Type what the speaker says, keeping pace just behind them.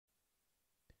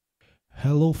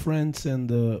Hello friends,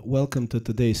 and welcome to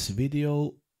today's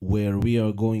video where we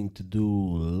are going to do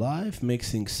live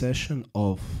mixing session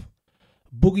of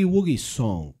Boogie Woogie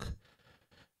song.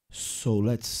 So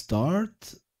let's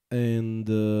start and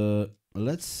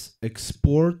let's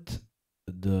export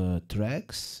the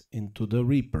tracks into the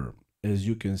Reaper. As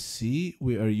you can see,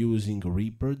 we are using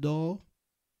Reaper DAW.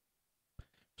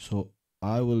 So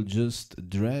I will just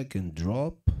drag and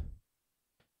drop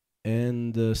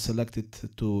and select it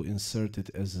to insert it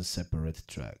as a separate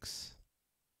tracks.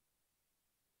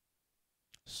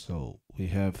 So we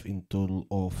have in total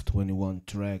of 21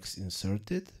 tracks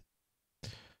inserted,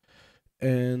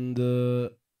 and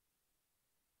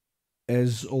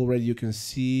as already you can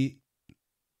see,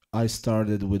 I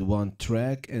started with one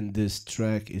track, and this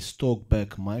track is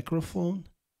talkback microphone,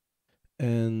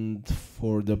 and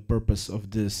for the purpose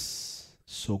of this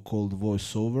so-called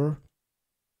voiceover,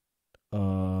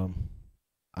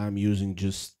 I'm using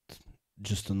just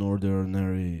an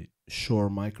ordinary Shure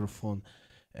microphone,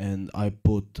 and I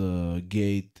put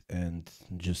gate and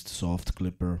just soft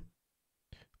clipper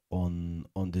on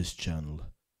this channel.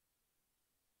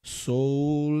 So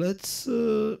let's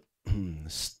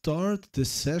start this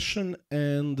session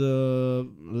and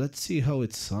let's see how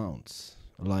it sounds.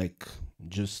 Like,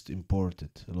 just import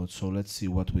it. So let's see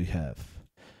what we have.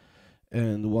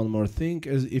 And one more thing,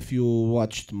 as if you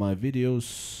watched my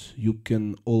videos, you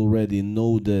can already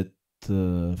know that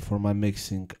for my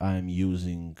mixing I'm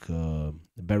using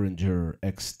Behringer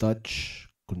X-touch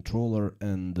controller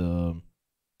and the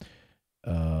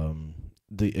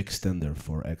extender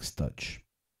for X-touch.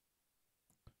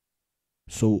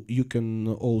 So you can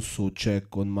also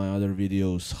check on my other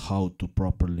videos how to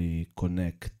properly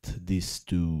connect these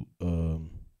two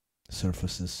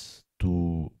surfaces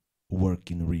to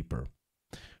work in Reaper.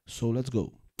 So let's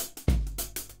go.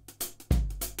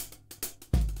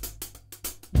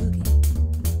 Boogie.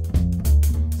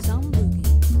 Some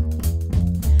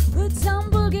boogie. Put some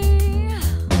boogie.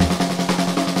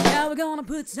 Now we're gonna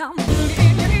put some boogie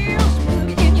in your heels,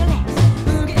 boogie in your legs,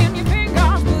 boogie in your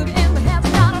fingers, boogie in the head.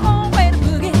 Got a long way to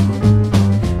boogie.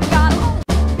 Got a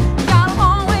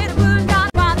long way to boogie.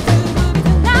 Got a lot to boogie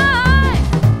tonight.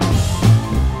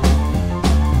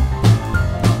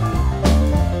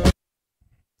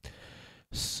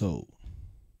 So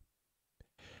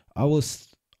I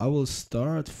will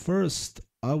start first.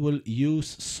 I will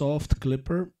use soft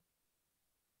clipper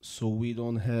so we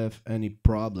don't have any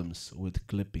problems with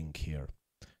clipping here.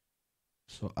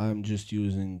 So I'm just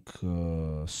using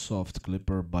soft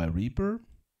clipper by Reaper.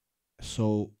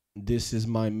 So this is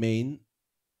my main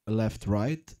left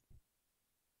right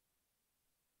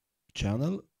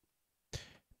channel.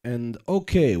 And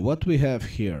okay, what we have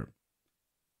here.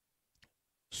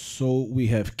 So we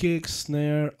have kick,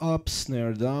 snare up,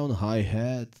 snare down,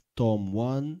 hi-hat, tom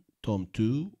 1, tom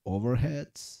 2,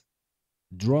 overheads,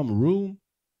 drum room,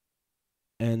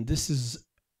 and this is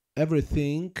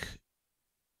everything.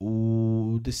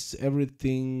 This is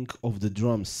everything of the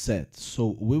drum set.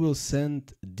 So we will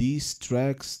send these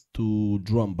tracks to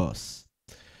drum bus.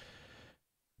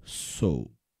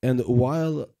 So, and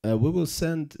while we will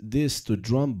send this to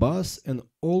drum bus, and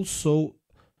also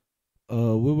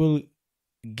we will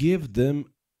give them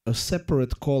a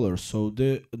separate color. So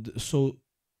so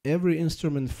every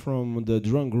instrument from the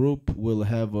drum group will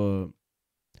have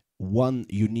one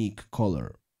unique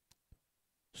color.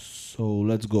 So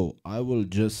let's go. I will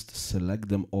just select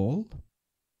them all.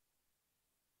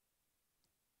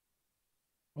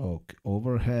 Okay,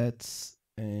 overheads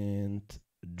and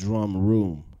drum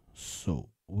room. So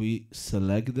we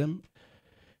select them,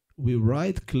 we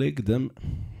right click them,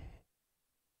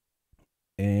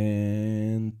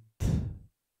 and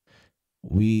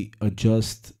we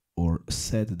adjust or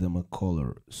set them a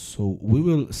color. So we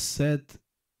will set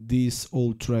these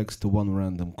all tracks to one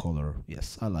random color.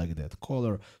 Yes, I like that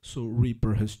color. So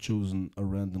Reaper has chosen a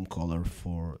random color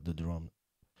for the drum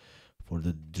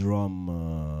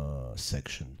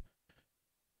section.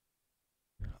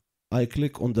 I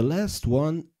click on the last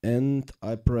one and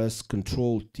I press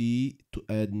Ctrl T to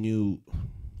add new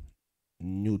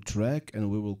track, and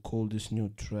we will call this new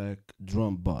track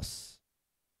drum bus,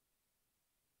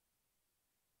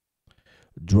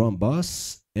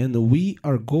 and we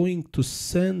are going to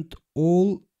send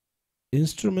all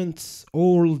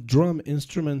drum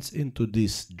instruments into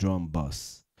this drum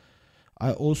bus.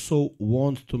 I also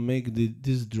want to make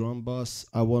this drum bus,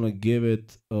 I want to give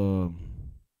it a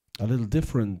little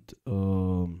different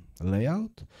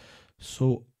layout.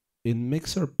 So in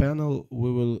mixer panel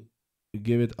we will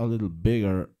give it a little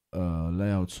bigger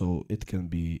layout, so it can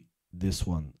be this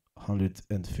one,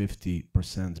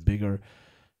 150% bigger,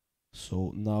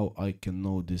 So now I can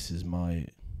know this is my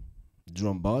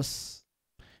drum bus,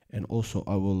 and also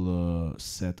I will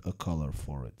set a color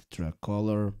for it. Track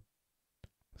color,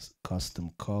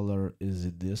 custom color. Is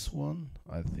it this one?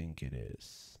 I think it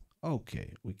is.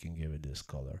 Okay, we can give it this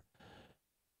color.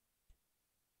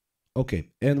 Okay,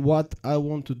 and what I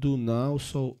want to do now,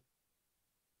 so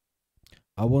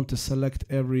I want to select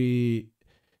every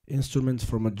instrument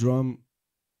from a drum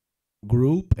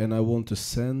group and I want to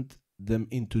send them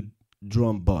into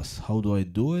drum bus. How do I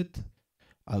do it?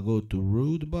 I go to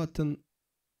root button,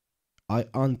 I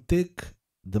untick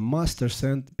the master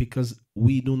send because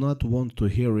we do not want to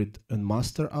hear it in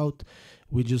master out,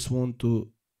 we just want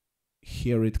to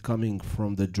hear it coming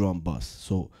from the drum bus.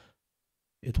 So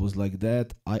it was like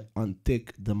that. I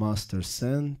untick the master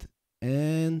send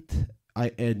and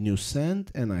I add new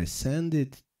send and I send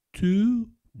it to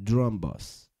drum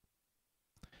bus.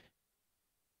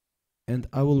 And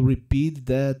I will repeat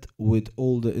that with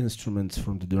all the instruments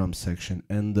from the drum section.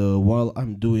 And while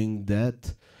I'm doing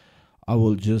that, I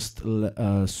will just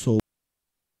so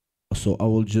I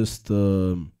will just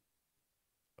I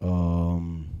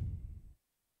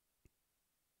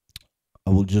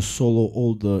will just solo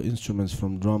all the instruments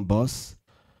from drum bus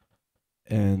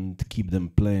and keep them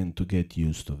playing to get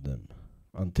used to them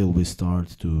until we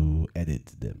start to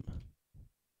edit them.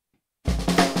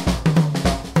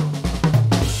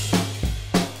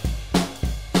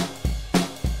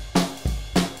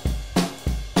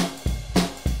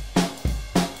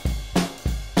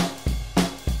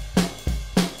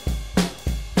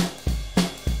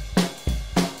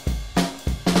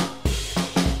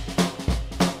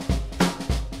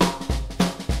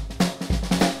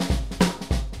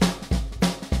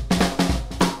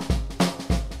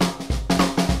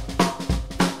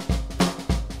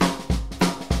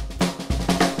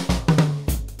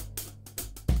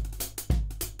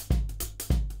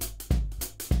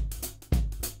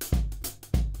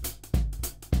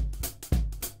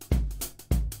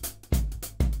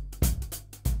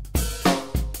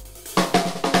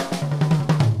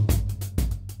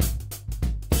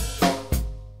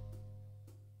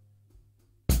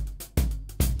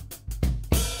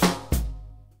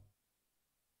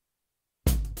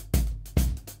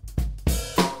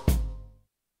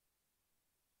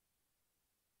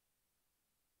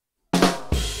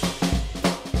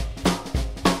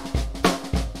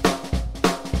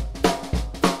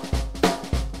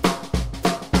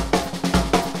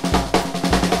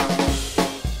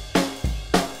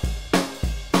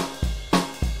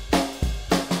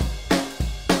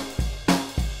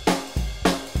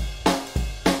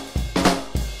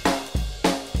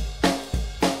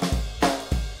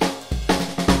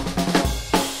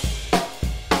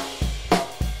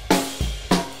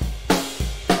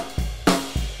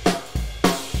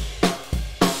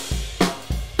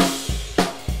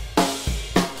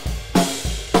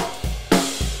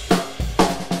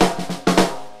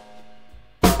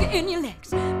 In your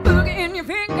legs, boogie in your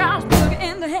fingers, boogie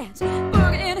in the hands,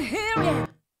 boogie in the hair, yeah.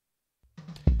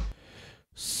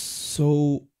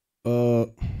 So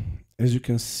as you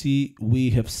can see,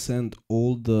 we have sent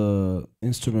all the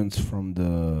instruments from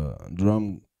the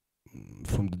drum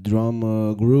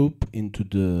group into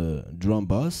the drum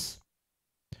bus.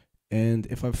 And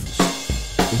if I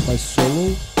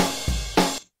solo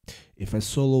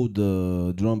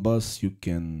the drum bus, you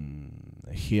can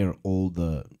hear all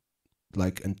the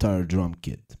entire drum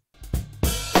kit.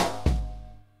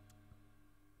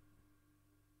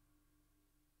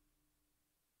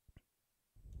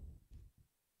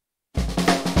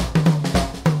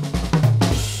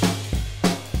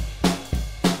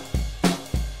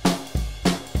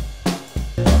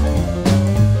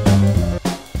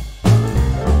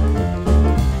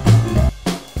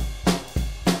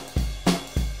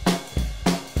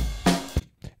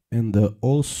 And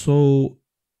also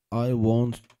I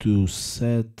want to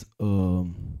set so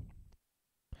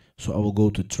I will go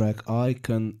to track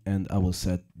icon and I will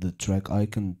set the track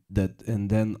icon and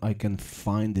then I can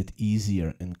find it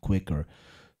easier and quicker.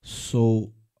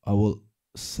 So I will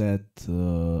set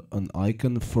an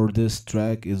icon for this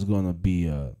track. Is gonna be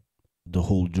the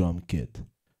whole drum kit.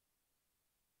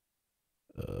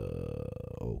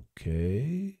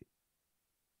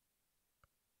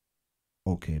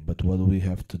 Okay, but what do we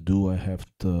have to do? I have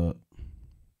to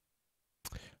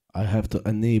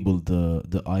enable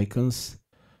the icons.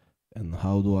 And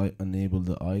how do I enable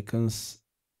the icons?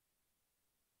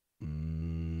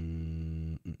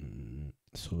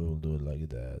 So we'll do it like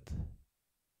that.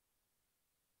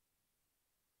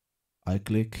 I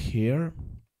click here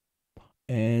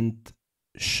and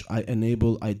I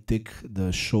tick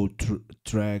the show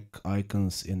track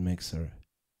icons in mixer.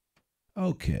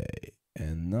 Okay,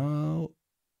 and now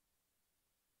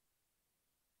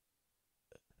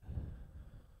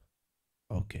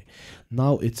okay,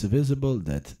 now it's visible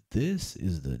that this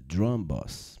is the drum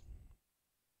bus.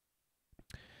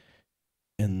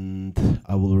 And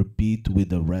I will repeat with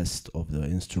the rest of the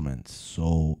instruments.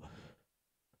 So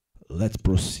let's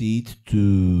proceed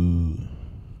to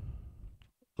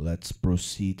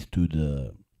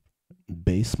the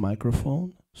bass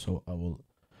microphone. So I will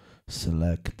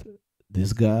select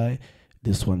this guy.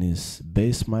 This one is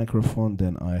bass microphone.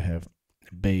 Then I have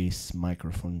bass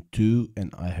microphone 2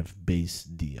 and I have bass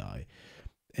DI.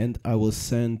 And I will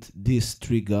send these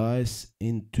three guys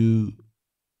into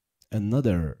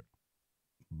another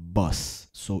bus.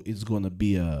 So it's gonna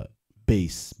be a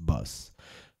bass bus.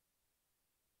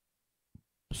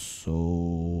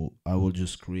 So I will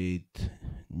just create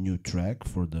new track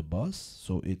for the bus.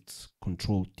 So it's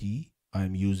Control T.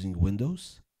 I'm using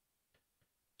Windows.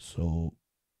 So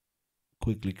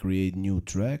quickly create new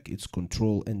track. It's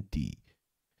Control and T.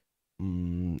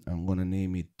 I'm gonna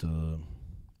name it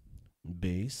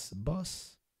bass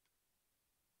bus.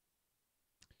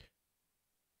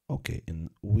 Okay, and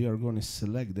we are going to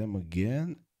select them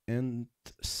again and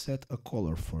set a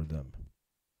color for them.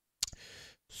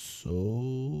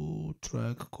 So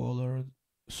track color.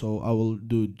 So I will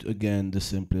do it again the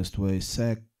simplest way.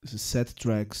 Set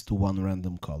tracks to one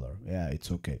random color. Yeah,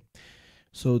 it's okay.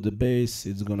 So the bass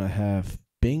is gonna have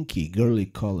pinky girly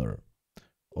color.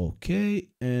 Okay,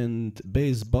 and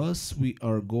bass bus we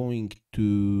are going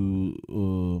to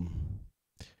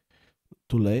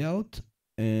layout,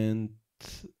 and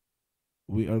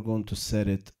we are going to set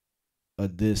it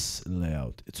at this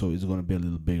layout. So it's going to be a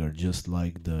little bigger, just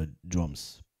like the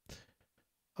drums.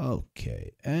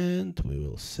 Okay, and we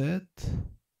will set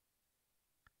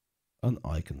an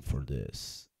icon for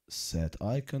this. Set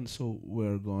icon. So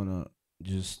we're gonna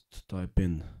just type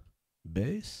in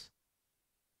bass.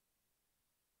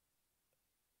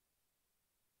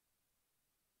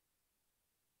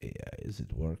 Yeah, is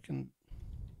it working?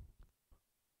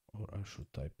 Or I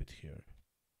should type it here.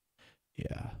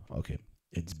 Yeah, okay,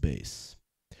 it's bass.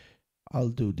 I'll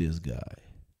do this guy.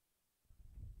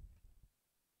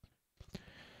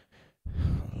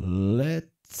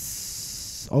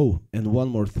 Let's, oh, and one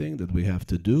more thing that we have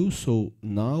to do. So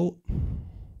now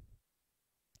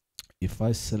if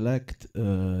I select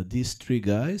these three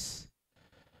guys,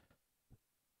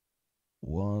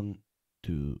 1,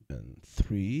 2, and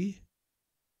 3,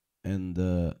 and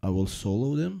I will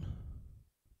solo them.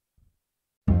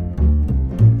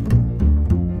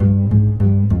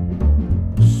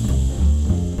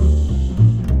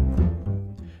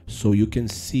 So you can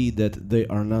see that they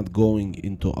are not going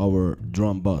into our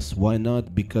drum bus. Why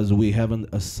not? Because we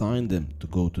haven't assigned them to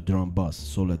go to drum bus.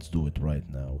 So let's do it right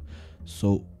now.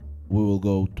 So we will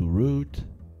go to root,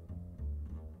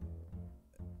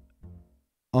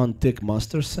 untick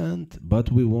master send,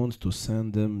 but we want to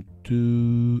send them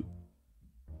to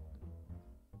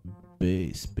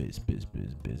bass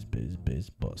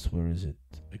bus. Where is it?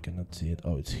 I cannot see it.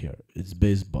 Oh, it's here. It's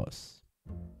bass bus.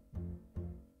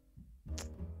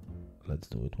 Let's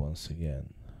do it once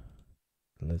again.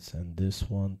 Let's send this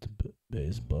one to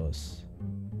bass bus,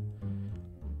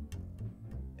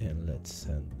 and let's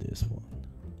send this one.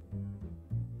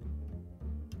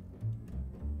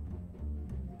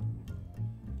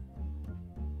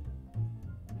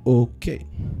 Okay.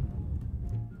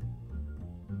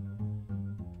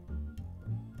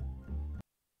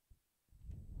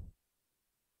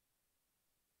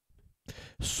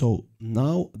 So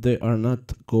now they are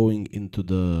not going into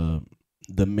the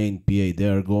main PA. They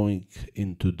are going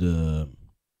into the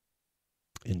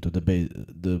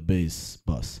bass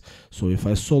bus. So if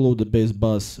I solo the bass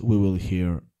bus, we will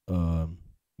hear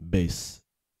bass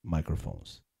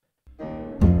microphones.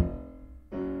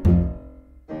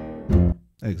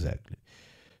 Exactly.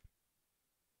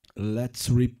 Let's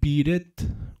repeat it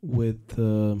with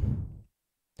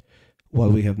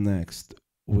what we have next.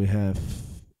 We have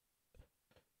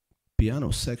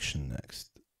piano section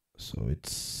next. So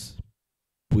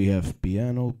we have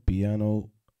piano,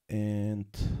 and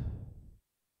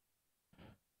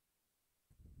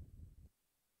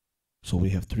so we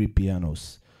have 3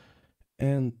 pianos.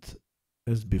 And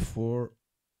as before,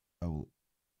 I will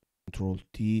Control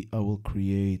T. I will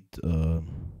create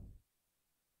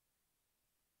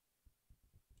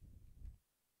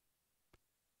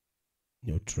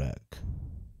new track.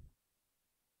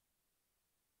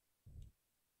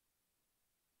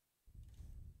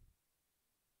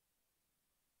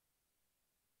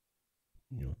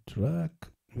 New track.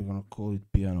 We're gonna call it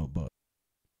piano bus.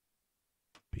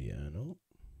 Piano.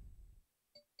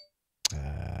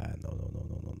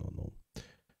 No.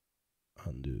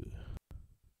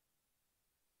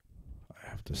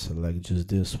 have to select just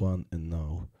this one, and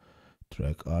now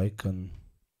track icon.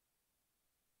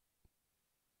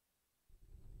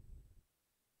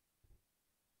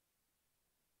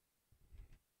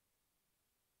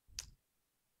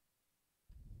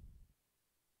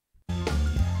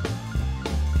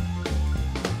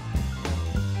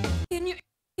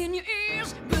 In your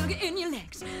ears, boogie in your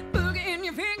legs, boogie in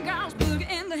your fingers, boogie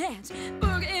in the hands,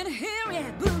 boogie in the hair,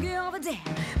 yeah, boogie over there,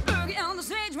 boogie on the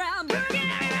stage round, boogie,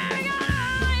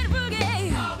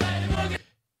 boogie.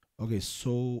 Okay,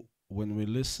 so when we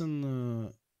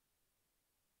listen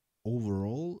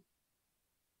overall,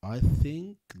 I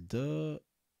think the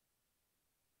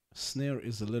snare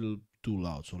is a little too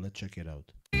loud, so let's check it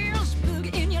out.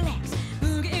 Boogie in your legs,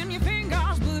 boogie in your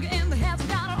fingers, boogie in the hands, we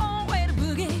got our own way to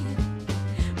boogie.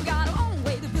 We got our own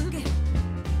way to boogie.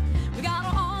 We got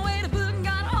our own way to boogie,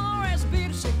 got our own recipe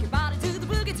to shake your body to the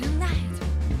boogie tonight.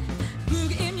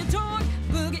 Boogie in your talk,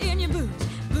 boogie in your boots,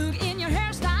 boogie in your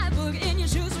hairstyle, boogie in your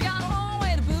shoes, we got our own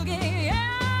way to boogie.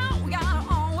 Yeah, we got our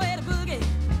own way to boogie.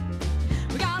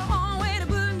 We got our own way to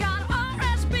boogie, got our own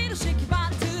recipe to shake your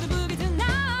body to the boogie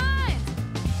tonight.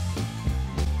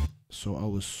 So I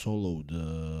will solo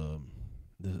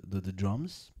the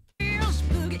drums.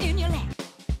 Boogie in your leg.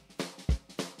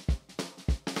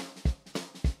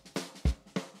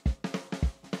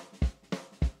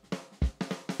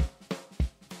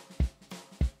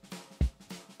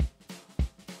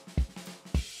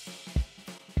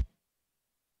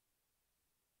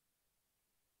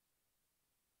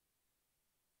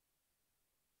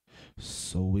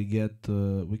 So we get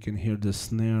we can hear the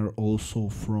snare also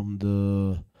from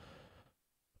the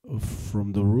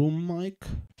room mic.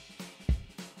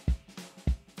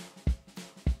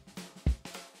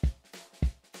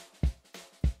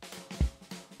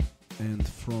 And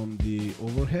from the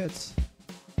overheads.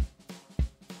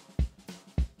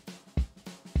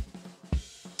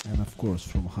 And of course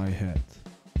from hi-hat.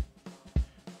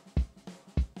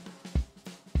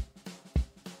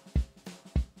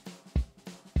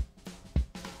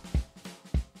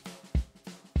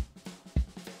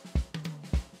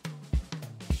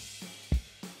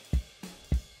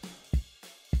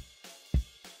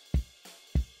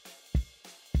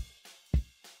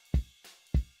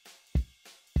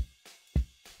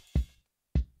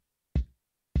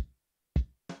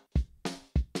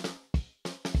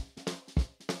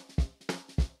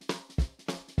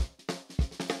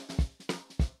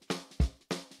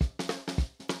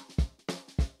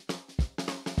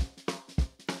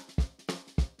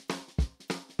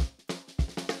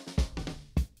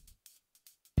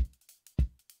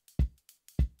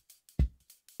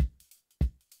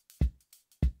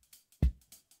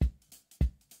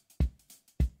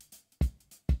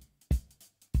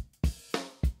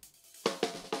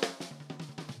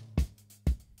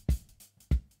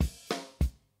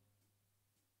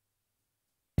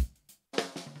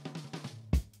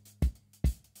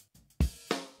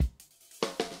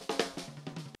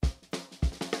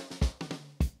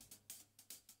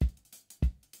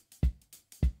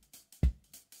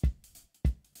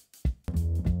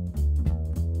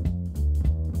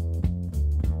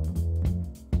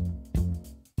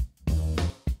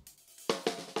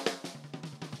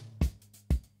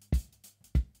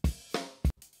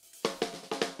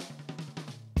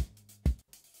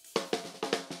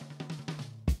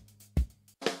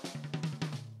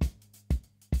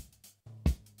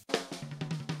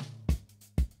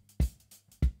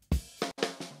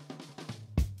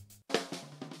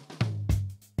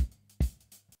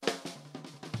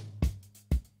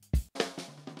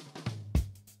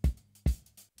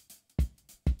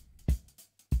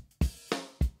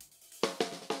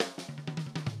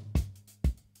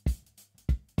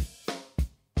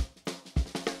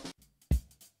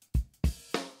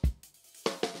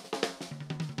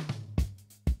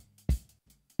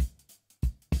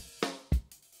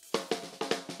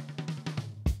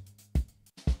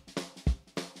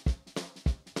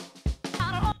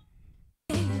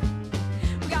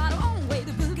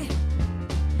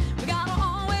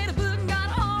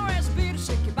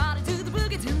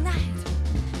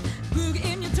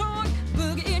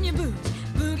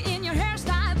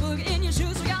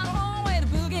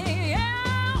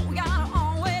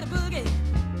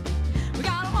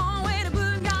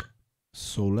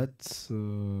 So let's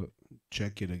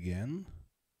check it again,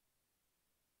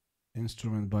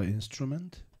 instrument by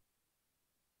instrument.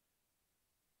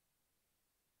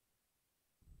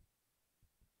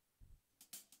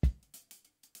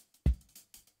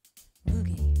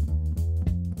 Boogie,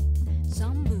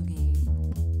 some boogie,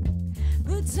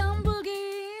 put some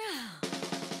boogie.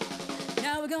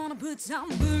 Now we're gonna put some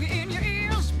boogie in your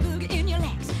ears, boogie in your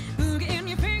legs, boogie in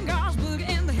your fingers, boogie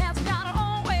in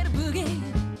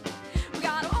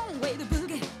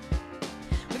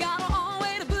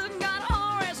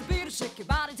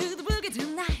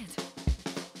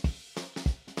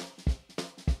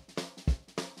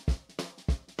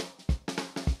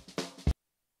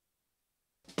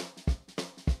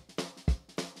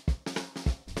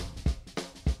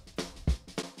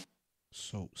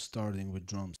starting with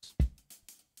drums.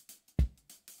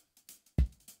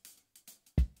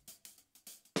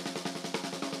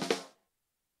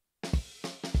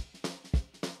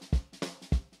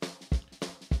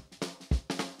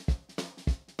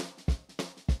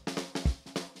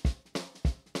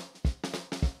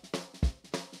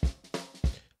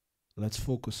 Let's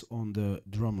focus on the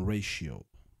drum ratio,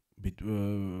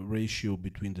 ratio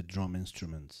between the drum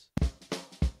instruments.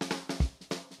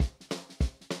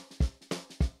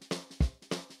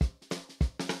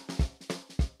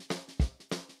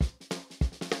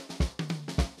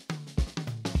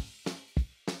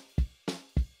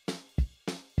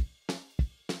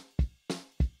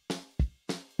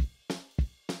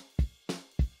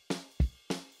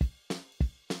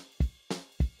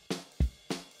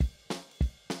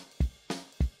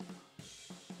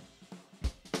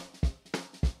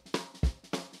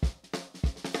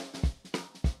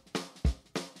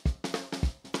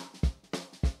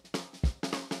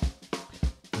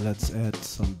 Let's add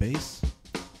some bass.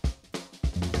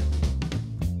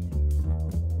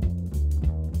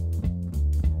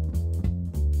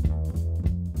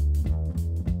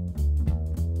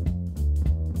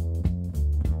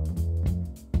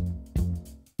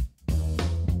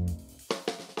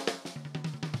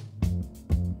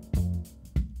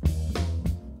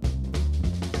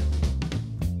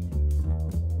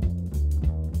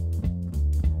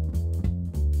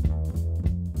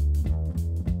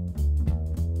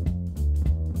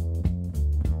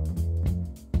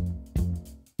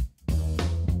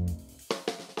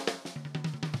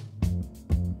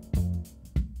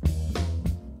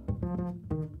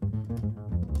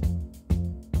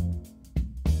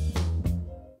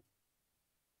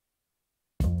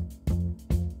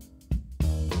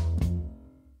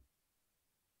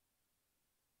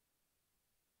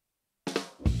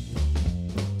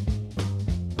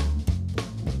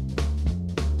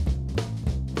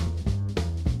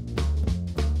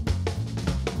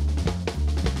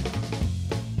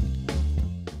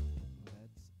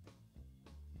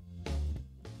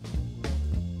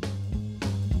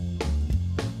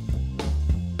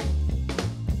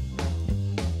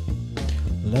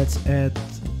 Let's add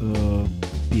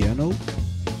piano.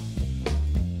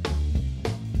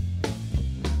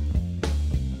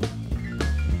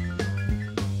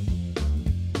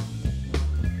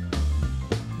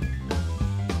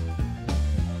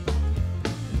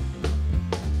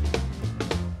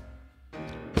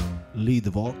 Lead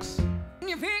vox.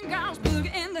 Your fingers,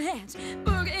 boogie in the hands,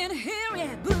 boogie in here,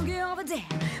 yeah, boogie over there,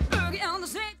 boogie on the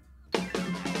stage.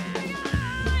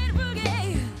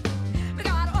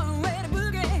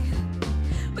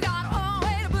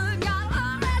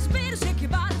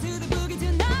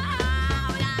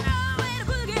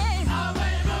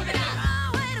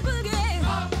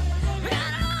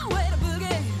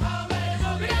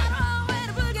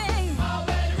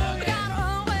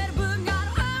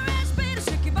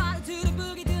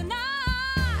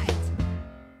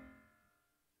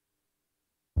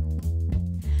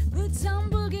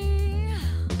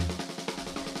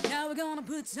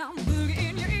 Put some boogie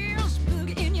in your ears,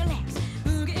 boogie in your legs,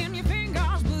 boogie in your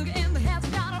fingers, boogie in the heads.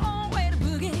 We got our own way to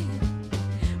boogie.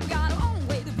 We got our own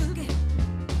way to boogie.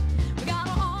 We got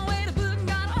our own way to boogie.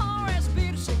 Got our own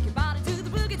recipe to shake your body to the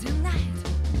boogie tonight.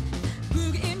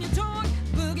 Boogie in your tongue,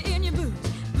 boogie in your boots,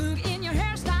 boogie in your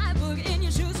hairstyle, boogie in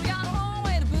your shoes. We got our own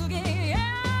way to boogie.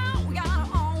 Yeah, we got our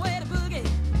own way to boogie.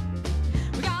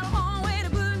 We got our own way to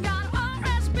boogie. Got our own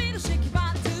recipe to shake your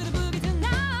body to the boogie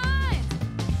tonight.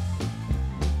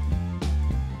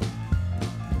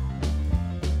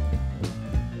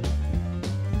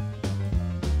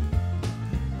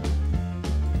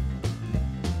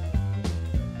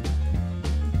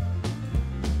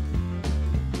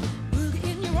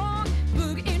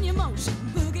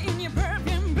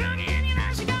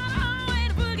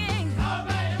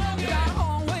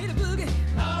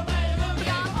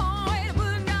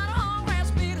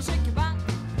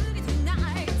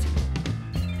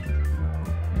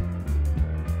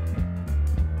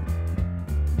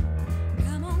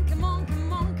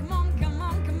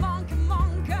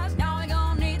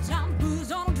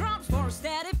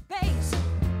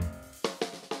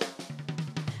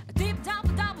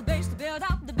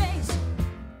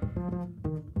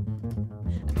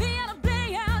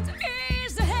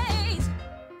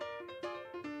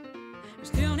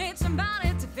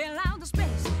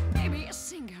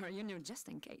 Just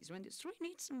in case, when this tree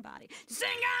needs somebody to sing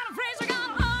out a phrase, we got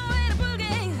our own way to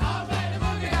boogie. Our way to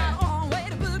boogie. We got our own way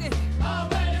to boogie. Our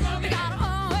way to boogie. We got our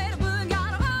own way to boogie.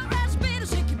 Got our own recipe to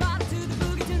shake your body to the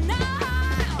boogie tonight.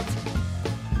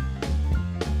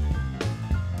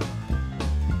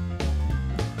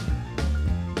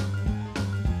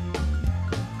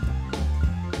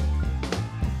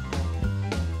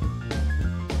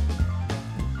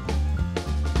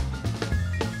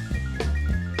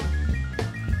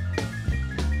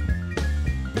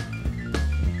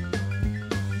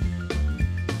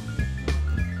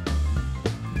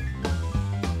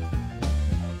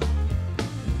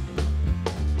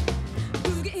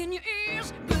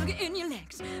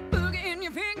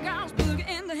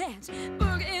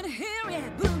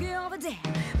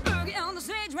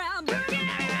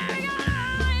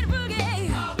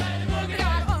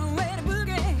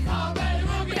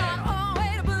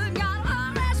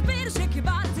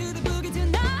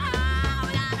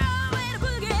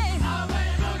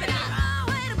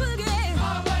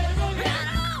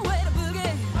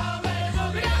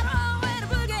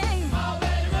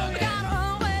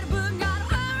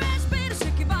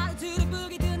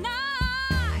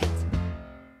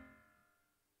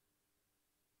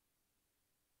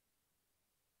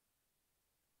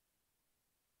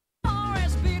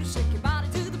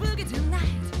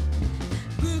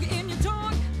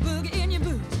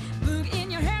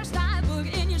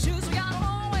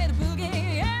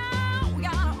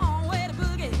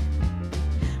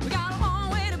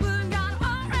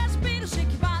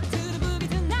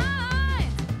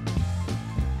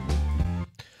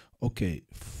 Okay,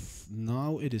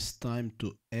 now it is time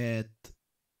to add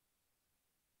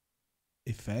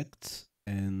effects,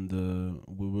 and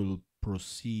we will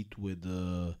proceed with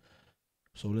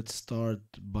so let's start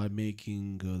by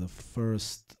making the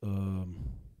first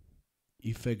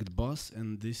effect bus,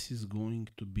 and this is going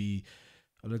to be,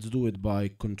 let's do it by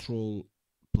Control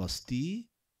plus T.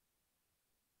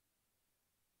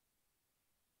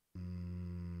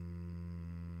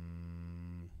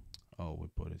 Oh, we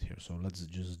put it here, so let's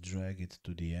just drag it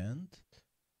to the end.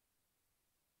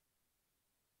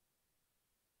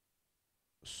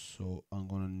 So I'm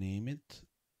gonna name it,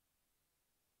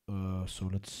 so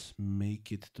let's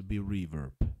make it to be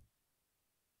reverb.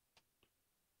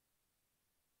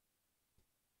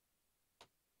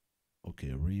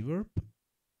 Okay, reverb.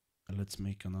 Let's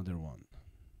make another one.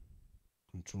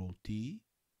 Control T.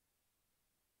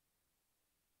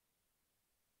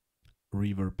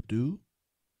 Reverb 2.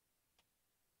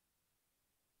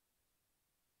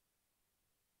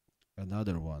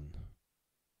 Another one.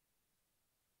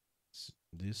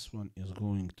 This one is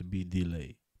going to be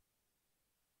delay.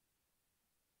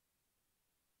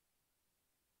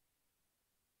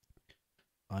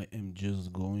 I am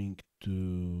just going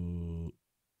to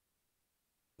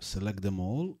select them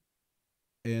all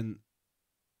and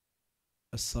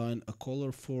assign a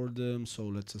color for them. So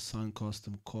let's assign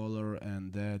custom color,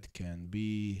 and that can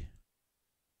be,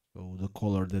 so the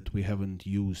color that we haven't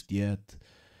used yet,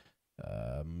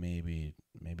 maybe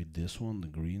this one, the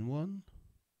green one.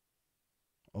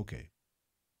 Okay,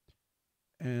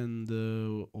 and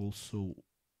also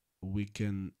we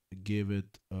can give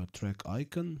it a track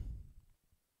icon.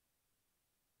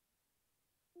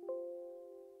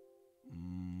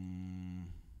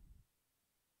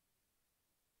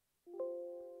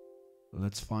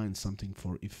 Let's find something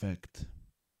for effect.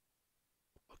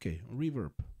 Okay,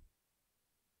 reverb.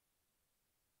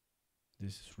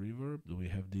 This is reverb. Do we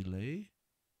have delay?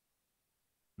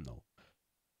 No.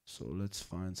 So let's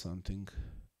find something.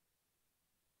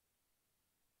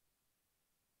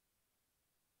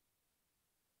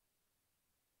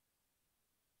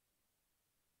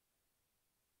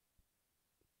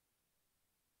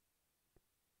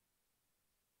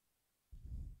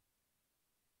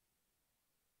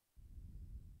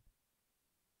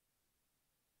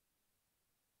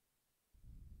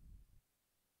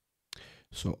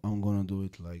 So I'm gonna do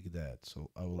it like that. So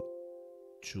I will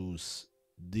choose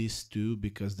these two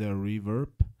because they're reverb.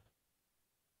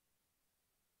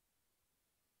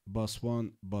 Bus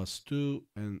 1, bus 2,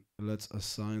 and let's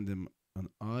assign them an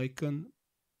icon.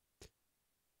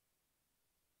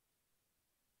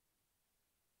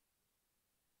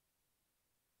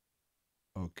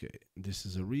 Okay, this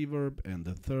is a reverb, and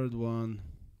the third one,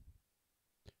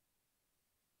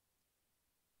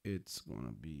 it's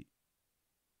gonna be,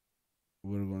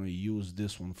 we're gonna use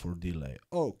this one for delay.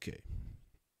 Okay.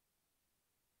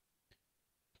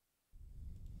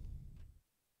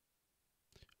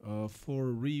 For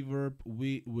reverb,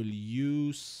 we will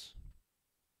use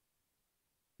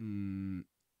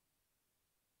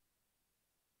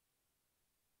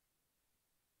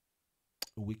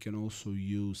we can also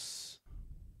use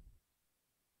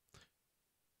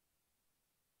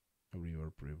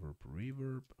reverb, reverb,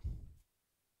 reverb.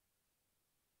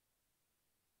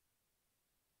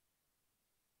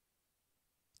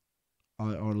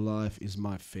 IR Live is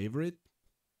my favorite.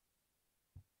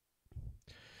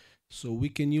 So we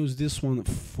can use this one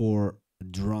for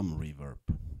drum reverb,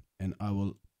 and I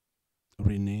will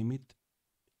rename it.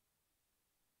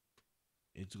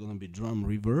 It's gonna be drum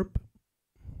reverb.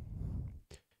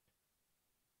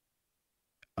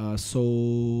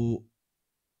 So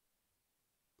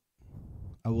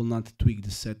I will not tweak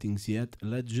the settings yet.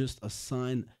 Let's just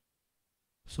assign,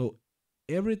 so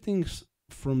everything's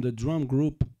from the drum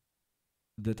group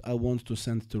that I want to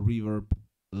send to reverb.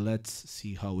 Let's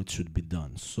see how it should be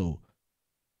done. So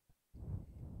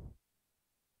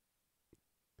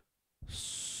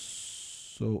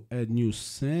add new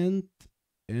send,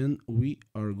 and we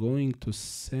are going to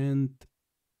send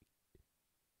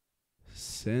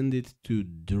it to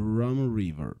drum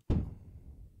reverb.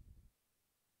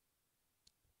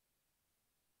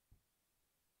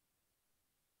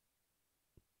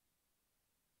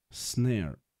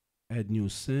 Snare, add new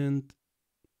send,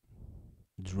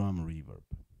 drum reverb.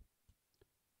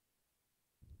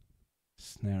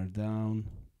 Snare down.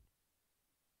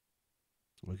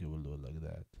 Okay, we'll do it like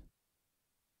that.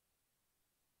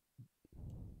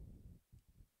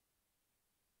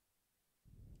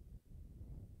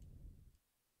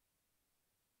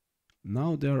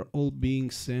 Now they are all being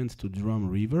sent to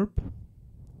drum reverb,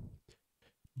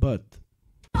 but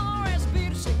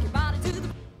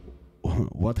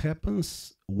what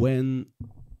happens when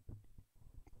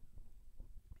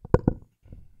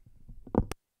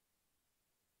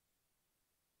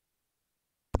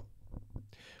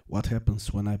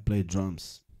I play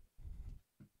drums.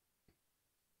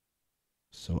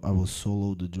 So I will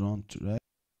solo the drum track.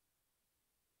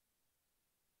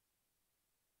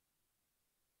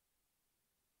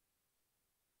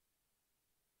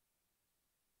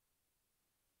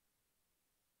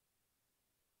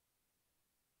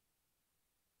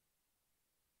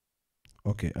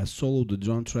 Okay, I soloed the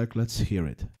drum track. Let's hear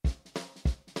it.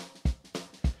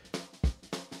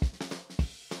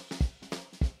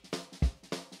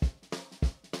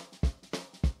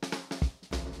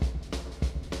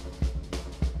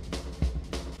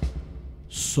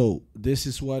 So this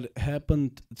is what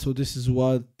happened. So this is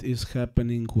what is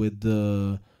happening with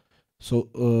the.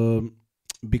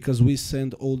 Because we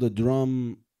send all the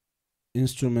drum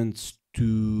instruments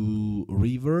to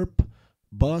reverb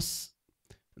bus,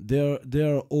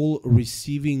 they're all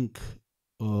receiving.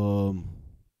 So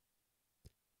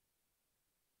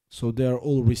they're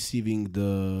all receiving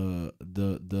the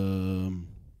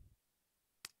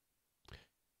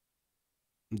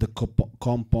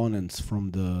components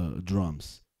from the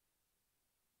drums.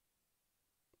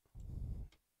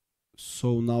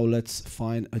 So now let's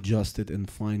adjust it and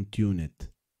fine tune it.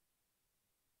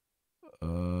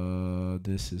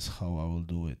 This is how I will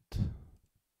do it.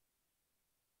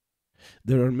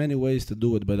 There are many ways to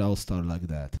do it, but I'll start like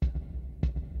that.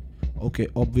 Okay,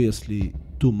 obviously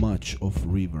too much of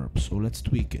reverb, so let's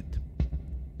tweak it.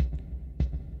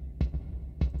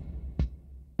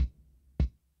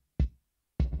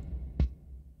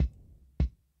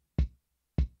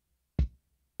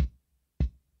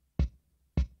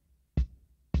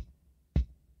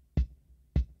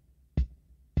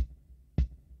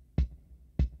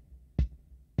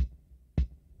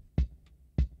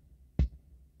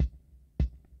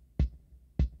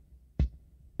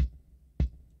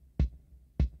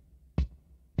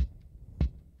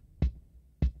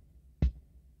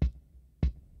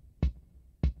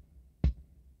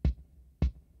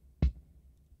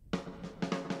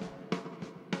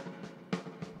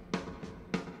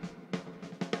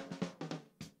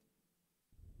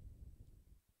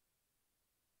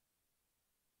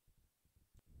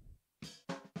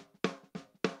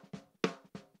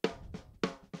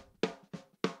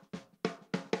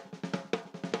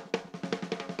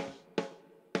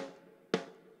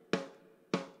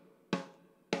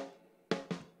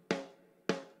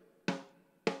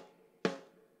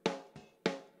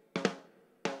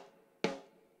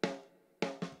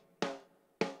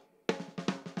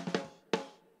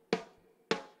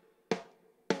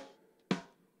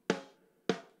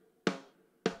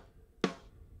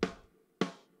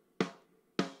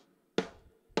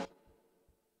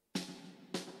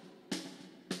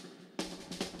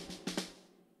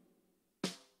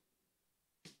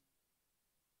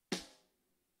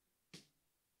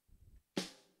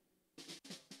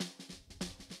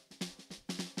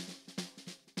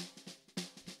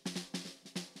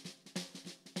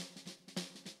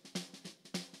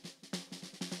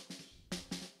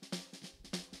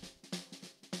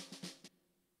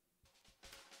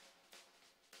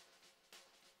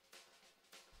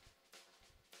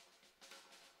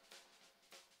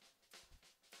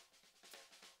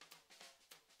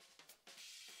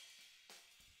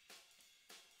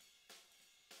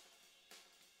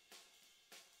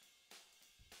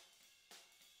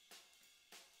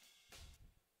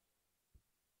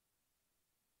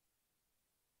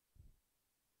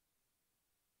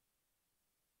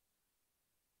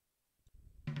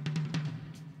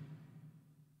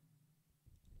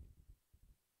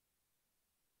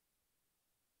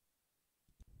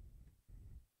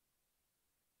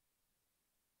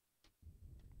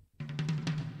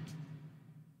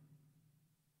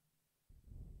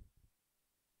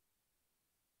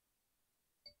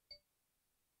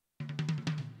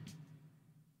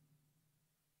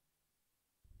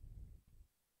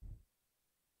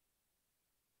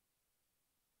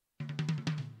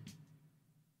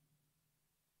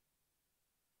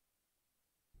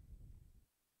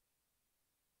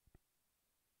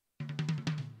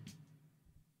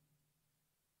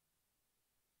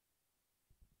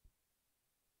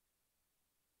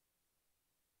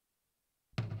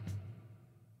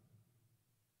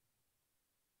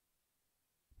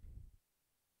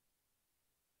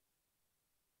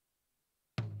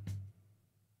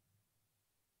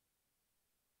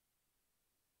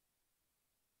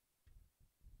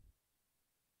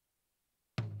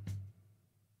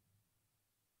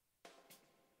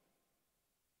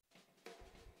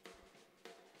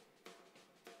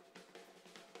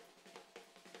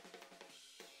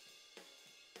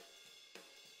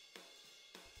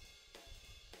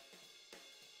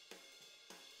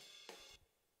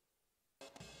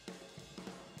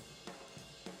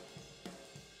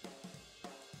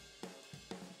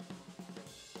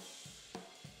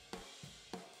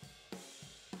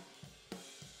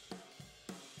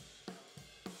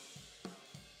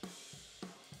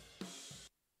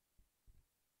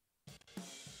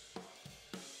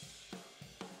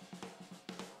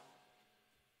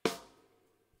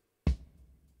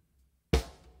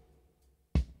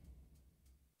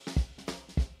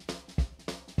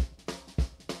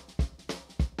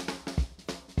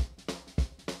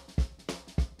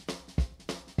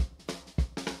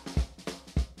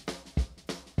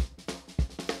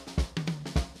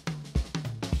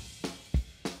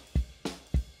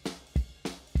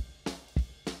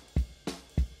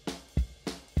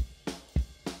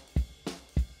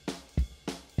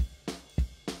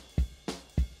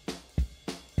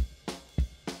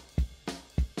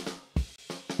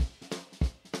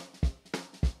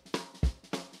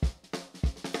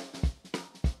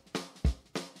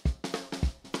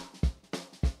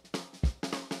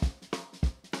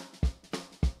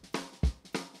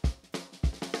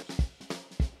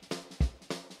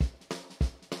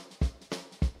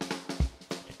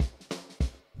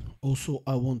 Also,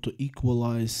 I want to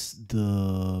equalize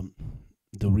the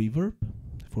reverb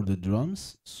for the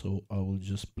drums, so I will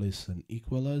just place an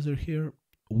equalizer here.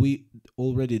 We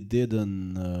already did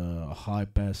an high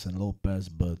pass and low pass,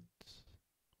 but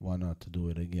why not do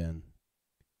it again?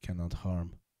 Cannot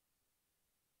harm.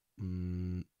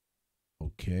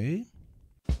 Okay.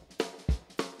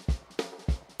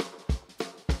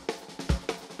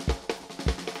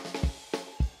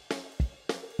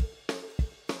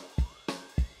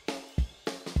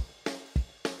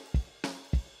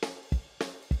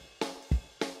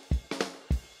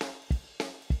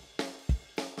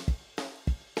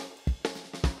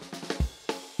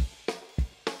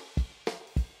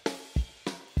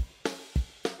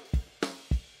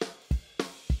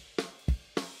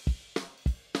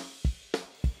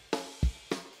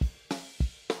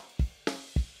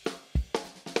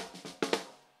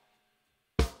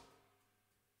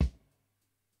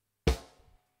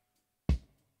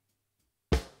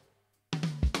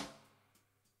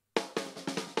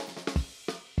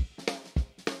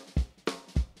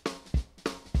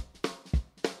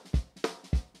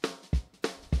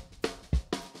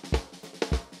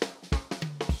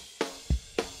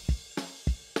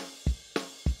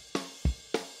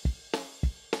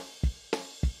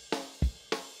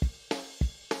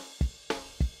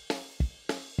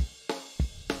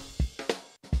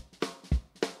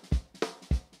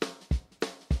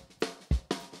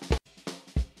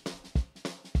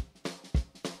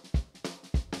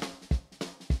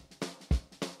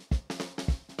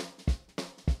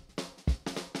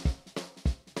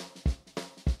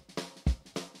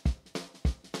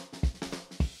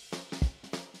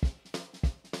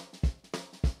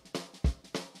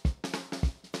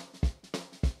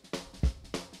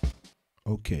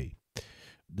 Okay,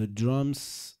 the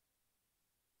drums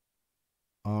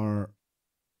are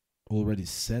already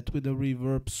set with the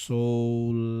reverb, so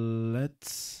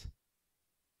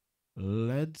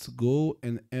let's go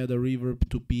and add a reverb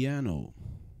to piano.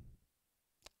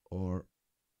 Or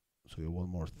so one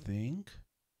more thing,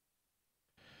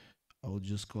 I'll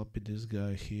just copy this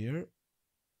guy here.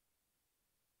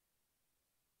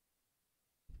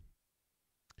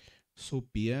 So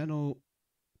piano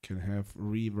can have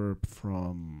reverb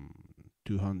from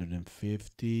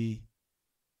 250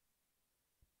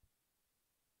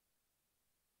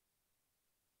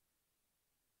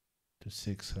 to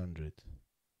 600.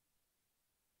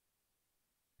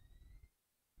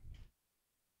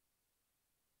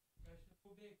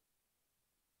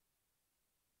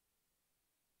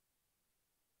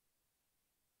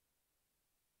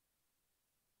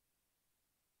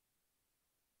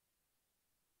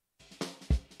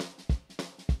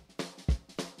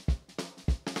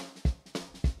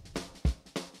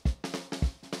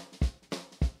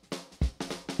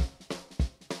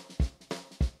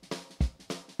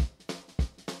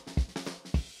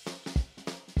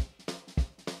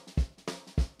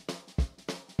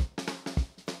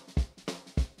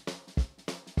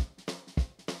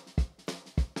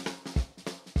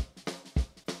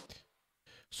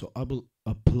 So I will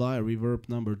apply reverb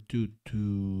number 2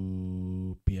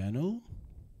 to piano,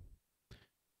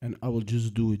 and I will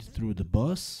just do it through the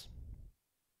bus.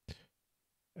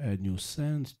 Add new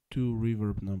send to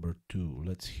reverb number 2.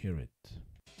 Let's hear it.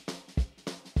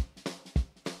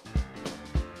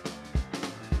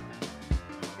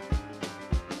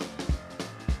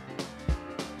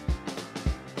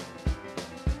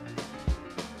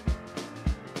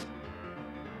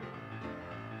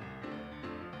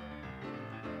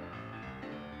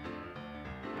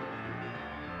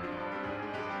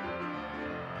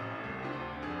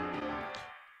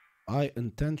 I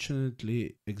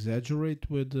intentionally exaggerate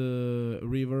with the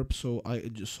reverb so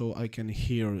I can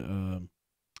hear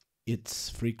its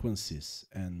frequencies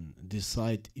and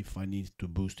decide if I need to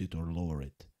boost it or lower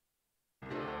it.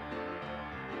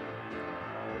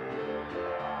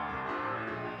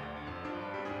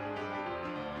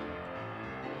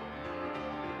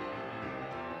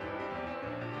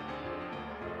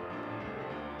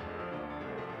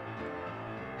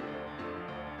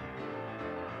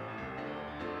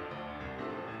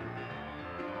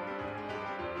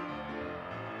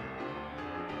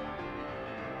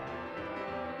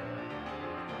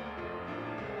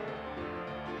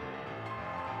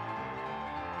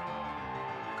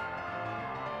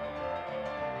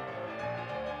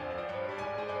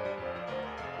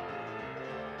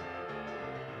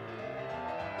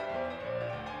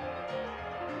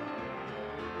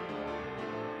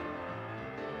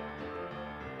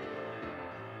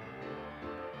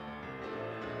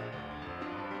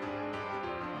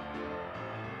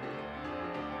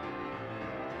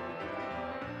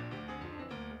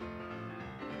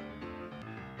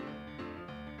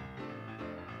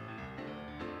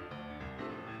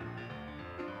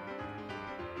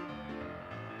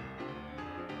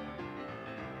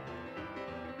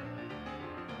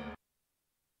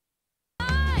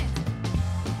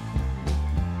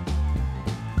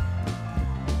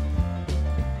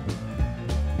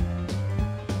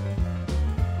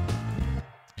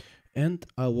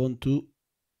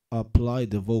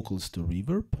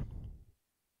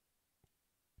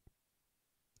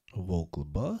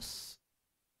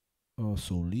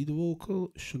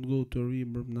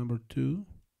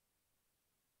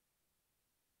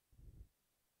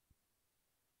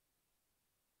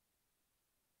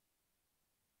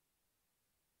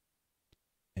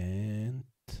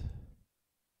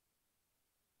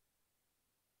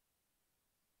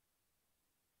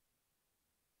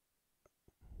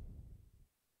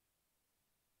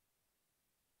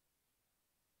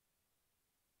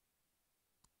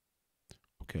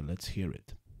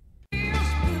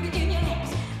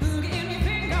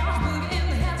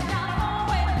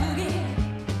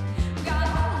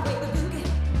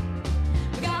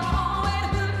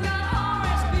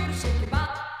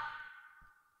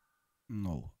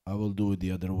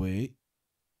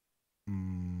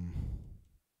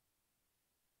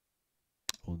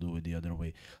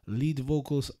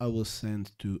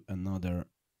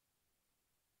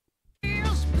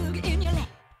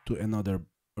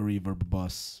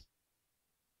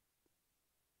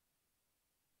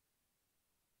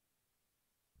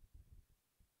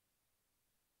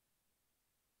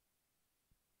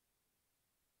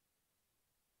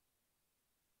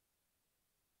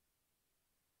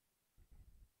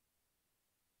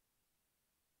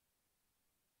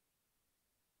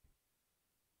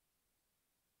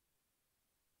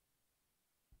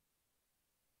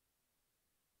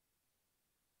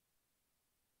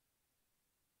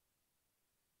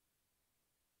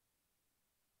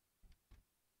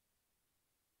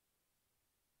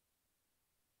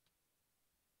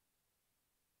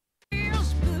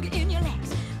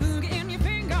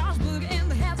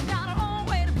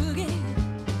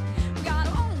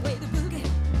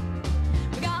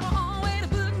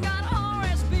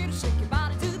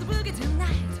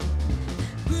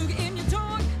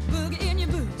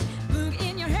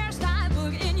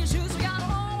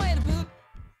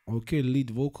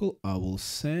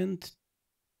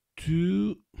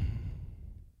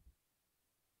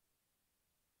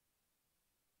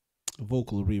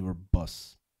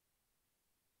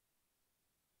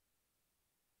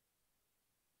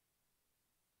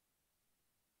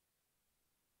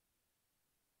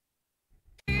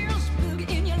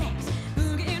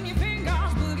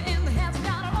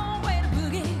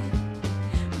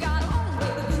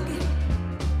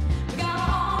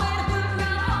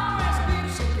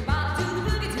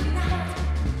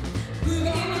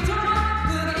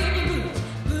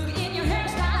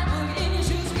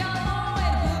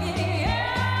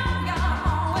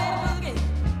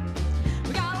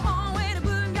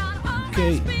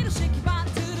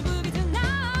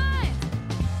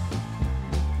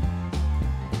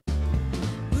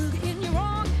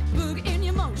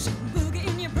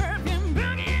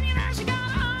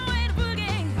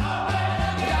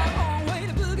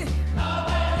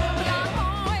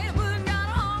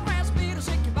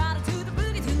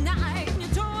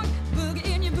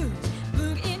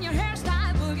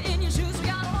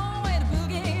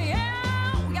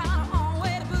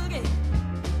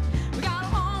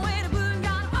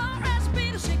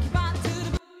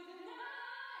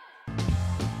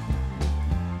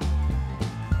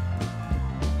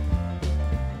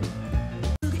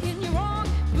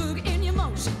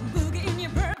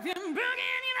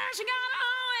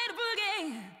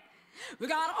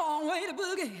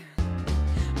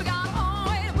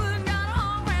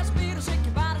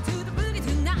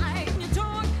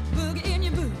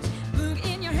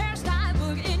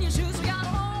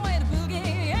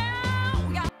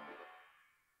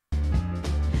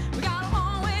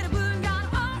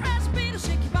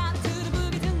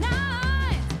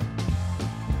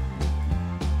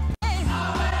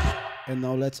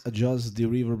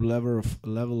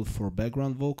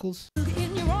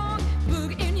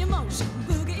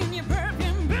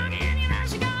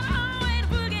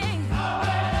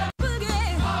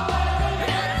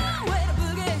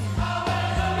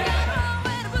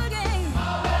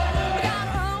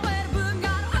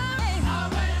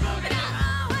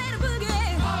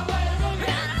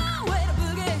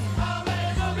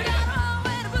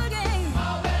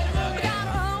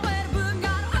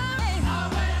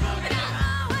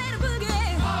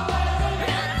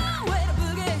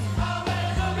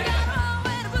 boogie. We got a long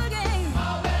way to boogie.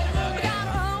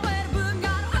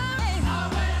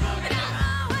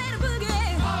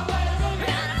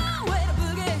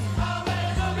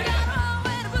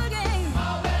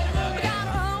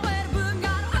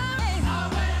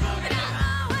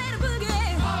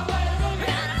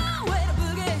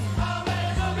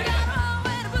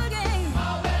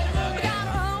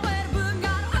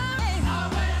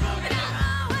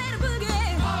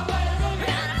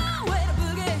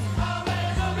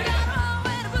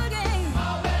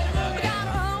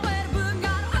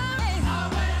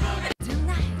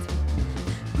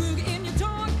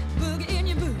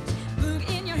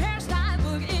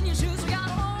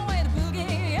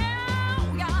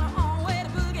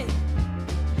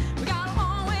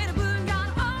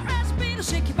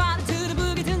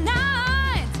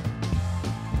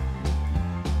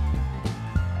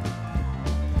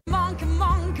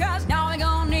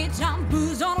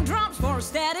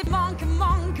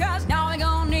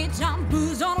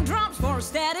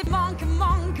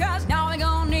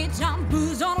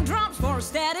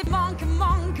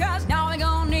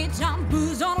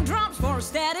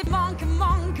 come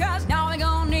on, cause now we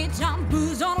gon' need some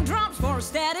booze on the drums for a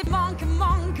steady funk, come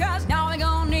on, cause now we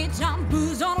gon' need some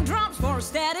booze on the drums for a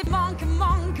steady funk, come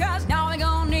on, cause now we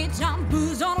gon' need some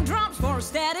booze on the drums for a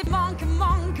steady funk, come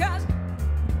on, cause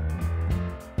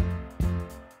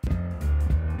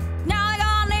now we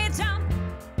gon' need some.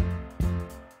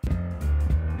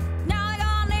 Now we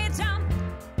gon' need some.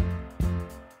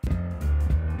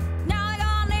 Now we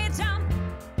gon' need some.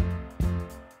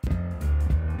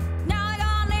 Now we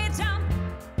gon' need some.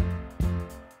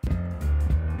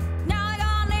 Now we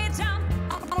gon' need some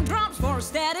on the drums for a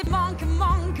steady funk, come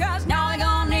on, cause now we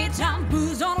gon' need some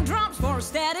booze on the drums for a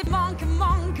steady funk, come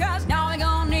on, cause now we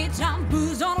gon' need some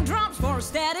booze on the drums for a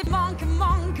steady funk, come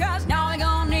on, cause now we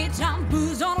gon' need some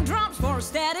booze on the drums for a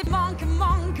steady funk, come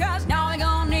on, cause now we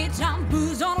gon' need some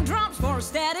booze on the drums for a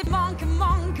steady funk, come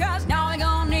on, cause now we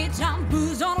gon' need some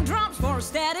booze on the drums for a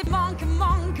steady funk, come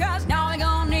on, cause now we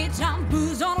gon' need some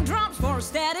booze on the drums for a steady funk,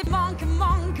 come on, cause now we gon' need some booze on the drums for a steady funk, come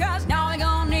on, cause now we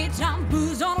gon' need some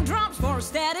booze on the drums for a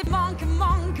steady funk, come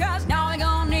on, cause now we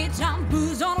gon' need some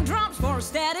booze on the drums for a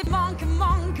steady funk, come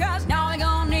on, cause now we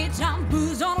gon' need some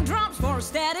booze on the drums for a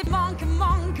steady funk,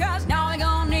 cause now we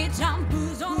gon' need some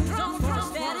booze on the drums for a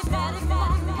steady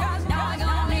funk, cause now we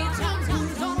gon' need some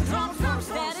booze on the drums for a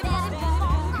steady funk,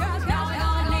 cause now we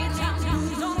gon' need some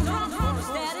booze on the drums for a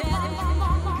steady funk,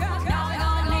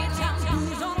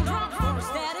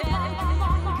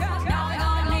 cause now we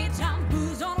gon' need some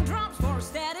booze on the drums for a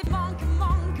steady funk, come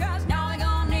on, cause now we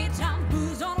gon' need some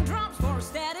booze on the drums for a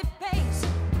steady bass.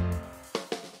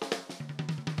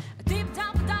 A deep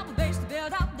top, a double bass to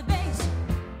build up the bass.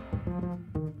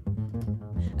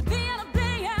 Feel the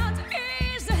play out to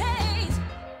ease the haze.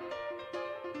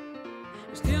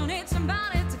 We still need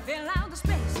somebody to fill out the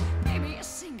space. Maybe a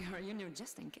singer, you know,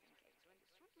 just in case.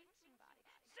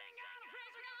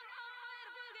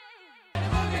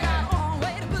 We got our own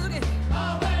way to boogie.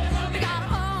 We got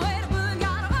our own way to boogie.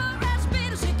 Got our own recipe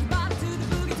to shake your body to the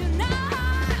boogie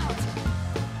tonight.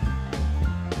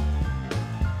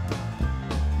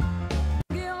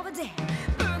 Boogie over there,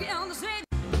 boogie on the stage.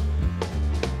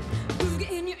 Boogie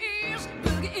in your ears,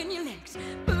 boogie in your legs,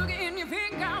 boogie in your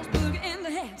fingers, boogie in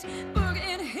the hands, boogie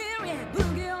in here, yeah,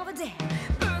 boogie over there,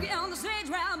 boogie on the stage,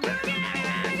 round boogie. We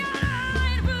got our own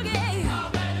way to boogie.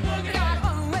 We got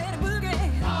our own way to boogie.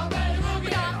 We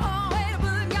got our own way to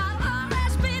boogie. Got our own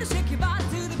recipe to shake your body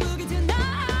to the boogie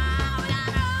tonight. We got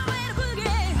our own way to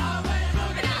boogie.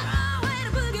 We got our own way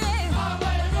to boogie.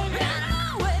 We got our own way to boogie. We got our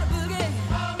own way to boogie. We got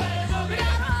our own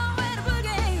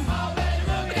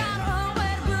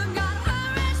way to boogie. Got our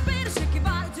own recipe to shake your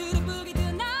body to the boogie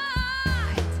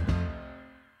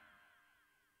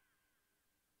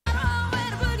tonight. Got our own way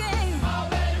to boogie.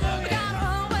 We got our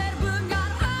own way to boogie. Got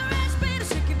our own recipe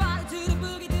to shake your body to the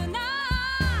boogie tonight.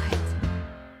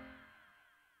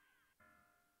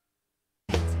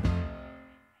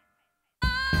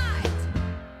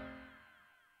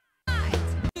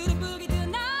 To the boogie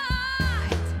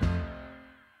tonight.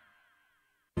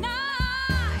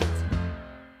 Night.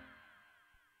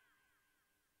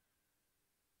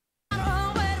 Got our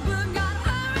own way to boogie. Got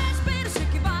our own recipe to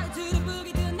shake your body to the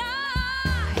boogie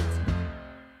tonight.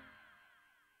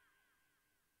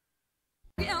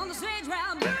 Boogie on the stage,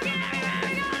 round boogie. We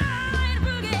got our own way to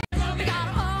boogie. We got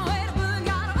our own way to boogie.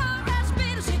 Got our own recipe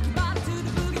to shake your body to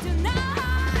the boogie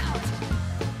tonight.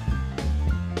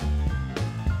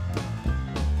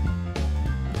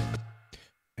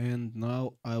 And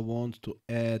now I want to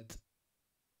add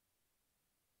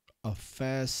a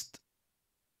fast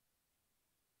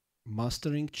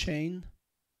mastering chain,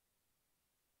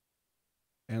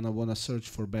 and I want to search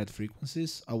for bad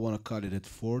frequencies. I want to cut it at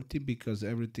 40 because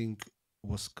everything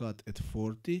was cut at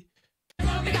 40, We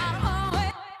got our own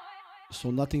way. so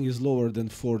nothing is lower than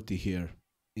 40 here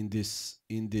in this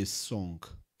song.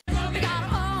 We got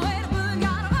our own way to boogie.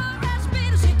 Got our own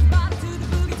recipe to shake your body to the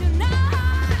boogie tonight.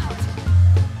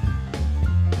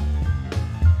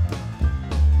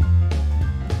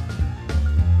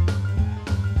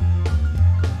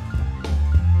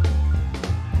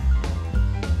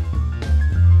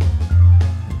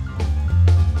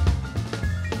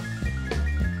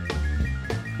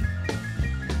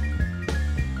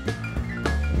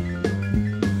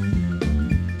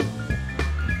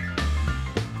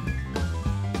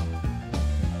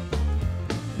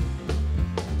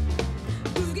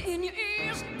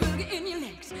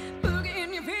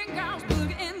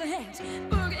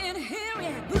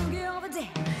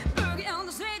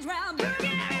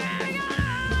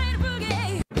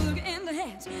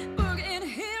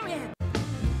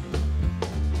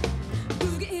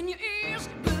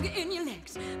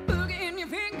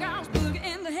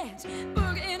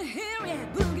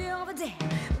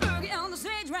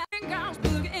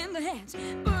 hands,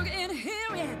 boogie in here,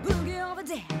 yeah, boogie over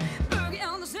there, boogie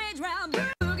on the stage round,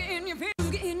 boogie in your feet,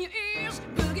 boogie in your ears,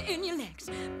 boogie in your legs,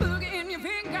 boogie in your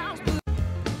fingers,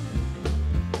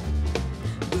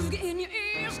 boogie in your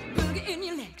ears, boogie in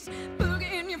your legs,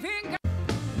 boogie in your fingers,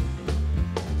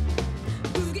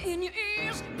 boogie in your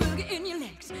ears, boogie in your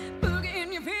legs, boogie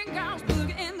in your fingers,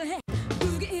 boogie in the head,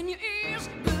 boogie in your ears,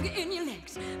 boogie in your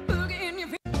legs, boogie in your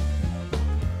fingers.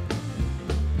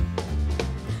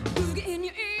 Boogie in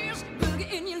your ears,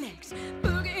 boogie in your legs,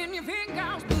 boogie in your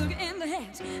fingers, boogie in the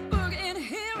hands, boogie in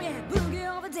here, yeah,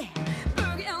 boogie over there,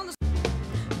 boogie on the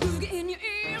boogie in your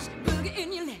ears, boogie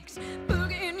in your legs,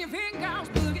 boogie in your fingers,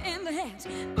 boogie in the hands,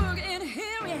 boogie in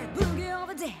here, yeah, boogie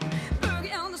over there,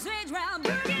 boogie on the stage round,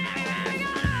 boogie,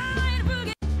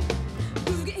 boogie,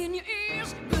 boogie in your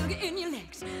ears, boogie in your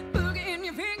legs, boogie in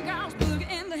your fingers, boogie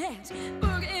in the hands,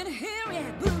 boogie in here,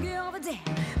 yeah, boogie over there,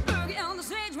 boogie on the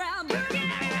stage round, boogie.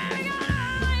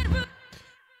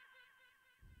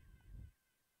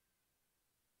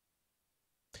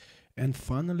 And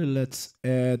finally, let's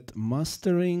add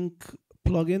mastering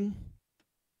plugin.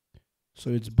 So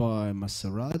it's by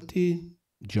Maserati,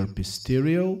 Jerpy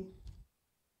Stereo.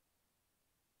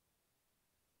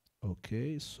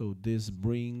 Okay, so this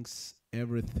brings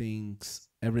everything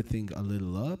a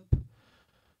little up.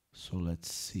 So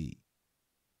let's see.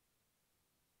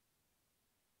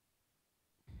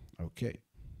 Okay.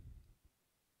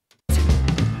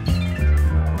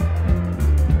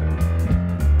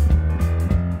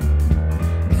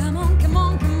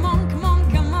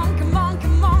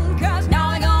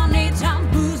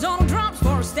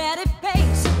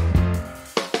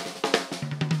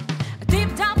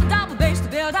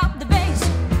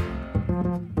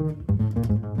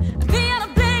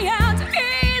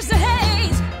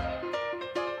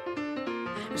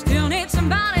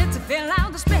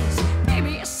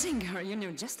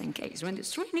 Just in case, when the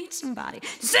street needs somebody to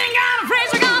sing out a phrase,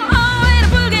 we're gonna all way to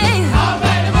boogie, all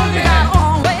way to boogie,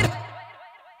 all way to.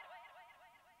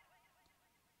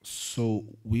 So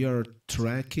we are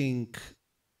tracking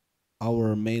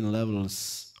our main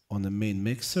levels on the main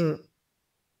mixer.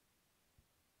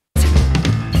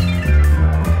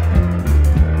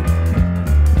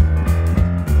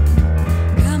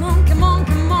 Come on, come on,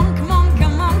 come on, come on,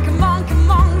 come on, come on,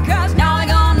 come on, 'cause now we're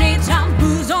gonna need some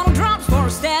booze on the drums for a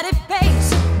steady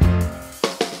pace.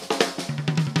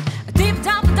 A deep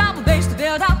top, double bass to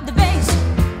build up the bass.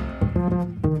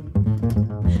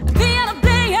 A piano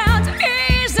player to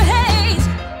ease the haze.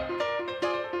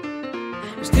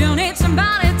 We still need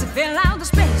somebody to fill out the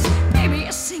space. Maybe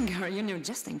a singer, you know,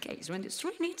 just in case, when the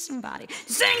street needs somebody to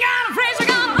sing out a phrase, we're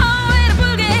gonna all way to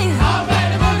boogie, all way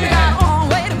to boogie, we got all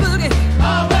way to boogie,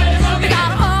 all way to boogie, we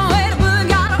got all way to boogie,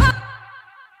 got all.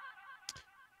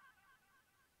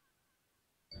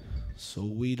 So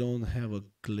we don't have a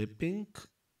clipping.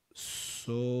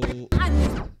 So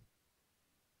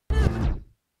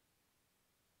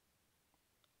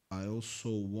I also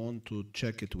want to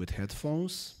check it with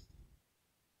headphones.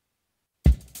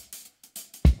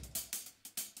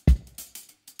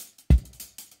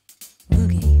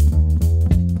 Boogie,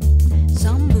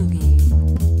 some boogie,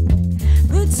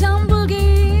 put some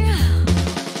boogie.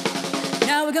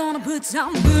 Now we're gonna put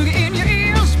some boogie in your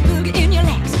ears, boogie in your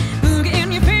legs, boogie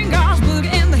in your fingers,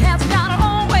 boogie in the heads. We got our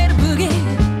own way to boogie.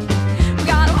 We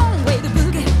got our own way to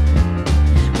boogie.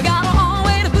 We got our own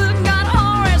way to boogie. Got our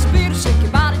own recipe to shake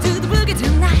your body to the boogie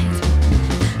tonight.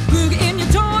 Boogie in your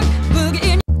talk, boogie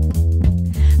in.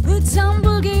 Put some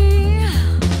boogie.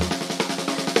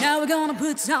 Now we're gonna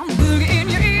put some boogie in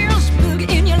your ears, boogie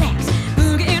in your legs,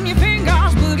 boogie in your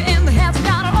fingers, boogie in the heads. We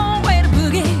got our own way to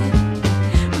boogie.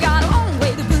 We got our own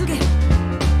way to boogie.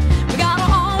 We got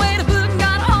our own way to boogie.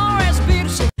 Got our own recipe to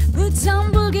shake. Put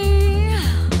some boogie,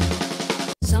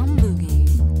 some boogie,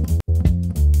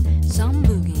 some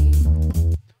boogie.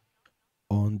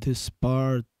 On this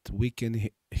part, we can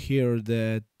hear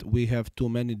that we have too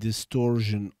many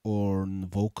distortion on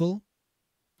vocal,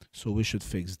 so we should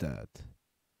fix that.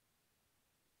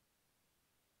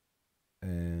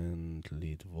 And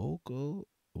lead vocal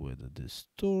with a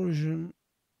distortion.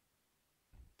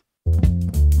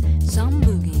 Some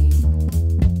boogie,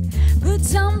 put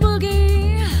some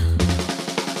boogie.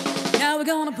 Now we're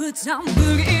gonna put some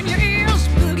boogie in your ears,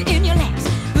 boogie in your legs,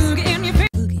 boogie in your feet.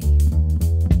 Boogie,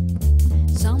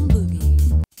 some boogie,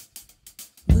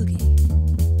 boogie,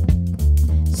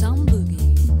 some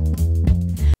boogie,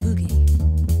 boogie,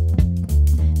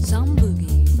 some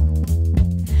boogie,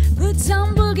 put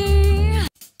some boogie,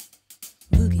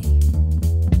 boogie,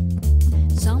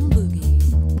 some boogie,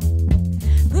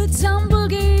 put some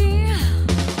boogie.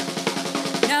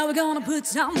 Now we're gonna put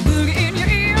some boogie in your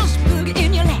ears, boogie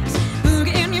in your legs,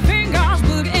 boogie in your fingers.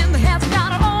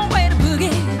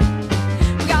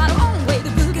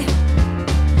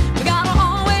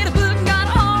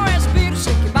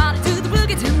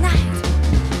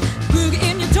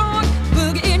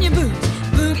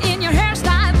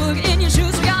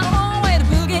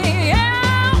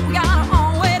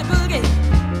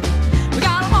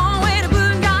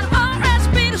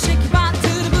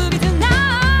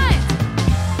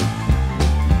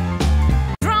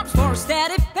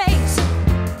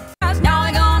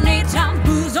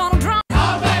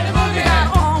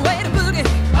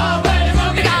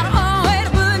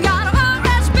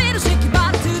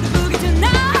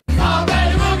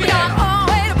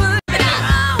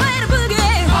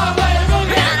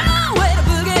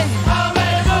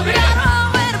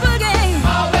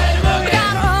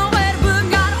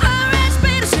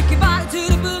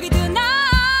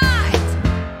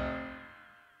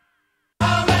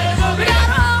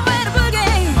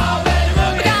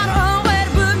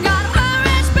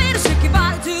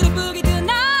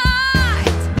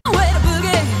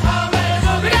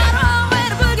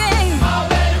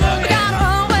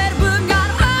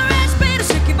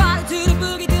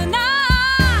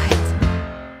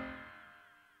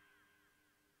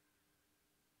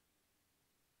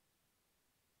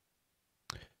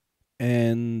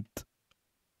 And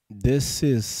this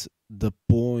is the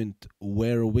point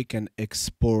where we can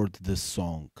export the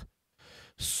song.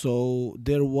 So,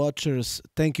 dear watchers,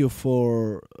 thank you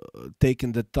for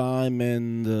taking the time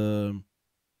and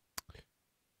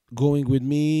going with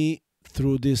me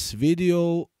through this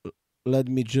video. Let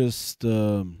me just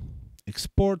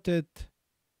export it.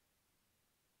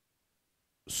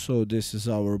 So this is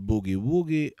our Boogie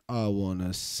Woogie. I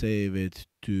wanna save it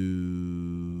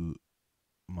to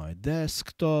my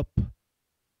desktop.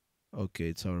 Okay,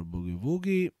 it's our Boogie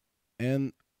Woogie,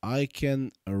 and I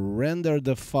can render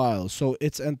the file. So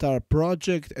it's entire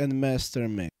project and master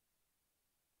mix.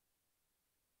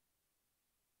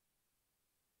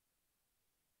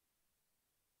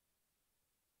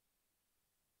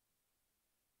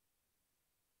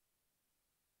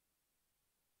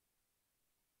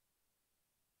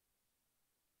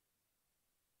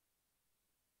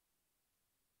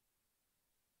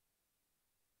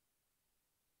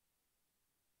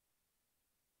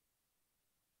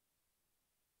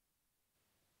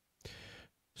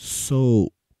 So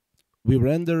we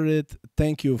render it.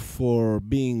 Thank you for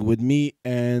being with me,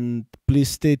 and please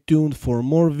stay tuned for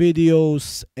more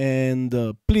videos, and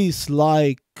please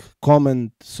like,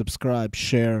 comment, subscribe,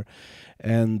 share,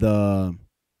 and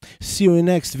see you in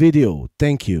next video.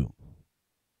 Thank you.